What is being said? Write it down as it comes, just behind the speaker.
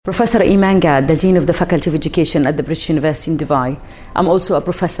Professor Iman Gad, the Dean of the Faculty of Education at the British University in Dubai. I'm also a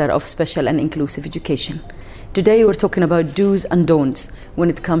professor of special and inclusive education. Today we're talking about do's and don'ts when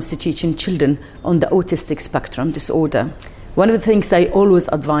it comes to teaching children on the autistic spectrum disorder. One of the things I always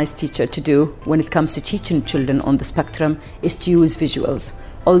advise teachers to do when it comes to teaching children on the spectrum is to use visuals.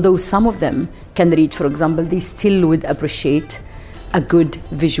 Although some of them can read, for example, they still would appreciate a good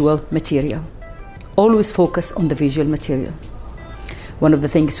visual material. Always focus on the visual material. One of the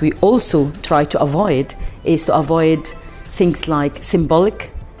things we also try to avoid is to avoid things like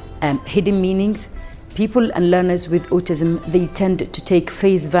symbolic, hidden meanings. People and learners with autism, they tend to take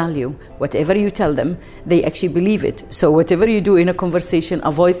face value. Whatever you tell them, they actually believe it. So whatever you do in a conversation,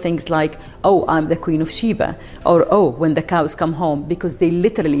 avoid things like, oh, I'm the Queen of Sheba, or oh, when the cows come home, because they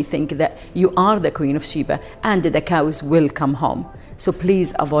literally think that you are the Queen of Sheba and the cows will come home. So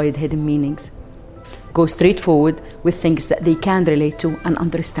please avoid hidden meanings. Go straight forward with things that they can relate to and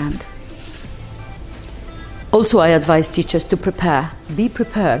understand. Also, I advise teachers to prepare. Be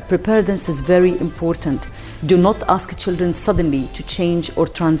prepared. Preparedness is very important. Do not ask children suddenly to change or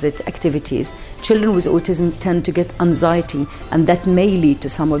transit activities. Children with autism tend to get anxiety, and that may lead to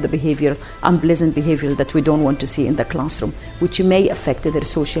some of the unpleasant behavior that we don't want to see in the classroom, which may affect their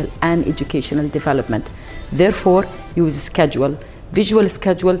social and educational development. Therefore, use a schedule. Visual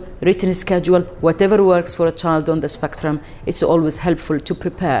schedule, written schedule, whatever works for a child on the spectrum, it's always helpful to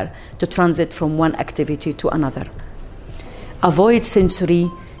prepare to transit from one activity to another. Avoid sensory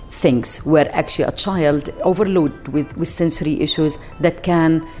things where actually a child overloaded with sensory issues that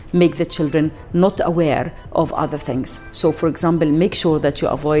can make the children not aware of other things. So for example, make sure that you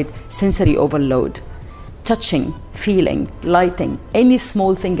avoid sensory overload. Touching, feeling, lighting, any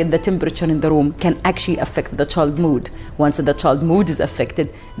small thing in the temperature in the room can actually affect the child's mood. Once the child's mood is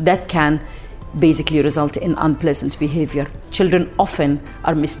affected, that can basically result in unpleasant behavior. Children often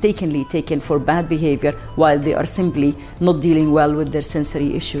are mistakenly taken for bad behavior while they are simply not dealing well with their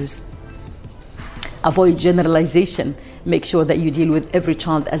sensory issues. Avoid generalization. Make sure that you deal with every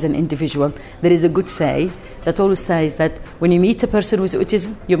child as an individual. There is a good say that always says that when you meet a person with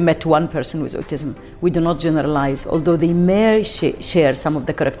autism, you've met one person with autism. We do not generalize. Although they may share some of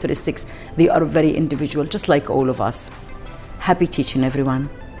the characteristics, they are very individual, just like all of us. Happy teaching, everyone.